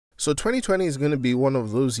So 2020 is going to be one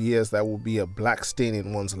of those years that will be a black stain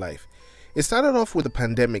in one's life. It started off with a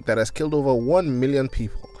pandemic that has killed over 1 million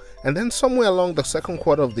people. And then somewhere along the second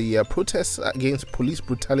quarter of the year, protests against police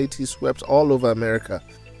brutality swept all over America.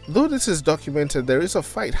 Though this is documented, there is a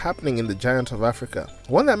fight happening in the giant of Africa,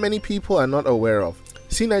 one that many people are not aware of.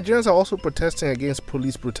 See, Nigerians are also protesting against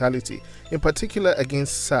police brutality, in particular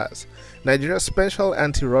against SARS, Nigeria's special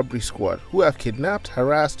anti-robbery squad, who have kidnapped,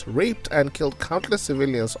 harassed, raped and killed countless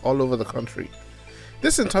civilians all over the country.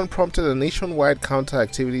 This in turn prompted a nationwide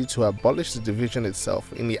counter-activity to abolish the division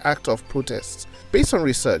itself in the act of protests. Based on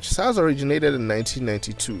research, SARS originated in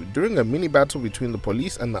 1992 during a mini-battle between the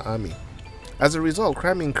police and the army. As a result,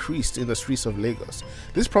 crime increased in the streets of Lagos.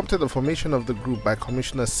 This prompted the formation of the group by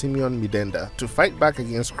Commissioner Simeon Midenda to fight back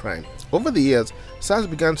against crime. Over the years, SARS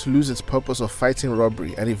began to lose its purpose of fighting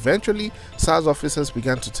robbery, and eventually, SARS officers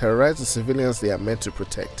began to terrorize the civilians they are meant to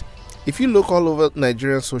protect. If you look all over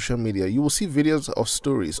Nigerian social media, you will see videos of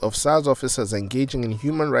stories of SARS officers engaging in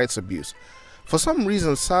human rights abuse. For some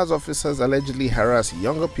reason, SARS officers allegedly harass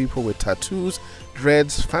younger people with tattoos,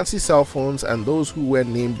 dreads, fancy cell phones, and those who wear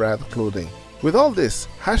name-brand clothing. With all this,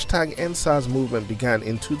 #endsars movement began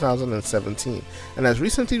in 2017 and has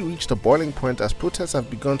recently reached a boiling point as protests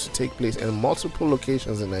have begun to take place in multiple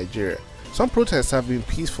locations in Nigeria. Some protests have been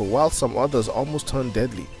peaceful while some others almost turned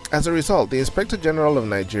deadly. As a result, the Inspector General of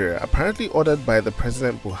Nigeria, apparently ordered by the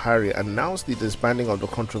President Buhari, announced the disbanding of the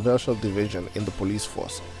controversial division in the police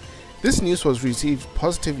force. This news was received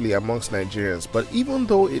positively amongst Nigerians, but even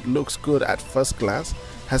though it looks good at first glance,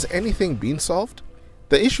 has anything been solved?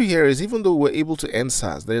 The issue here is, even though we're able to end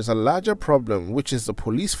SARS, there is a larger problem, which is the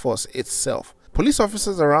police force itself. Police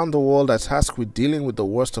officers around the world are tasked with dealing with the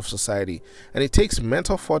worst of society, and it takes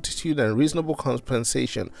mental fortitude and reasonable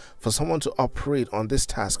compensation for someone to operate on this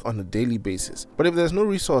task on a daily basis. But if there's no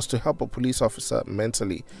resource to help a police officer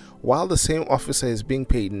mentally, while the same officer is being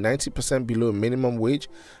paid 90% below minimum wage,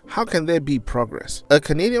 how can there be progress? A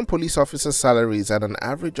Canadian police officer's salary is at an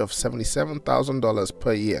average of $77,000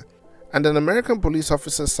 per year, and an American police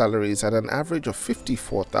officer's salary is at an average of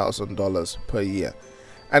 $54,000 per year.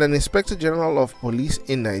 And an Inspector General of Police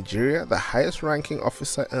in Nigeria, the highest ranking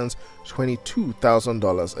officer, earns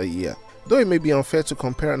 $22,000 a year. Though it may be unfair to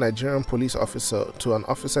compare a Nigerian police officer to an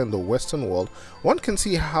officer in the Western world, one can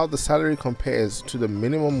see how the salary compares to the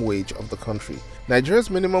minimum wage of the country. Nigeria's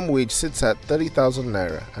minimum wage sits at 30,000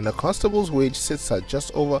 naira, and a constable's wage sits at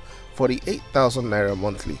just over 48,000 naira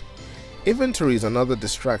monthly. Inventory is another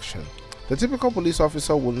distraction. The typical police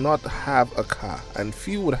officer will not have a car, and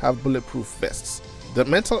few would have bulletproof vests. The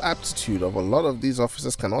mental aptitude of a lot of these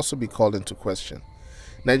officers can also be called into question.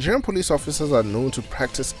 Nigerian police officers are known to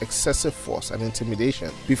practice excessive force and intimidation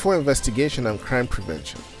before investigation and crime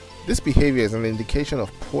prevention. This behavior is an indication of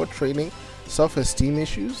poor training, self-esteem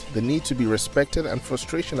issues, the need to be respected, and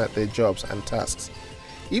frustration at their jobs and tasks.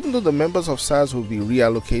 Even though the members of SARS will be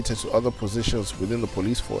reallocated to other positions within the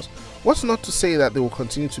police force, what's not to say that they will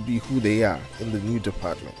continue to be who they are in the new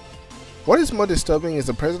department? What is more disturbing is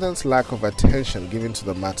the president's lack of attention given to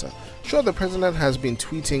the matter. Sure, the president has been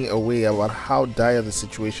tweeting away about how dire the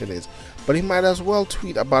situation is, but he might as well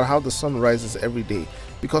tweet about how the sun rises every day,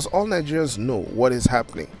 because all Nigerians know what is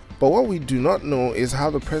happening. But what we do not know is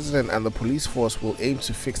how the president and the police force will aim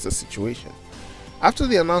to fix the situation. After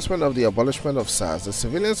the announcement of the abolishment of SARS, the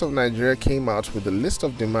civilians of Nigeria came out with a list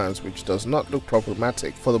of demands which does not look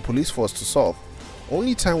problematic for the police force to solve.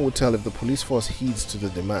 Only time will tell if the police force heeds to the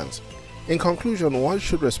demands. In conclusion, one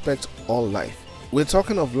should respect all life. We're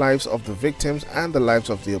talking of lives of the victims and the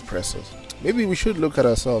lives of the oppressors. Maybe we should look at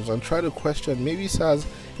ourselves and try to question, maybe SARS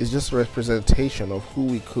is just a representation of who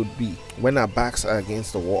we could be when our backs are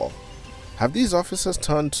against the wall. Have these officers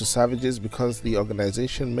turned to savages because the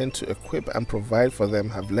organization meant to equip and provide for them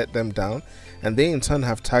have let them down, and they in turn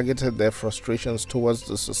have targeted their frustrations towards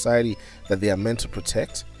the society that they are meant to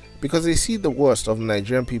protect? Because they see the worst of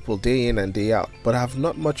Nigerian people day in and day out, but have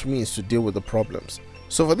not much means to deal with the problems.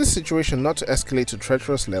 So for this situation not to escalate to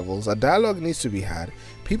treacherous levels, a dialogue needs to be had,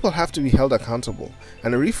 people have to be held accountable,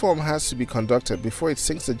 and a reform has to be conducted before it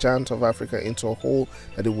sinks the giant of Africa into a hole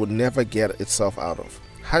that it would never get itself out of.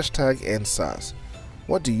 #endsars.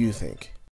 What do you think?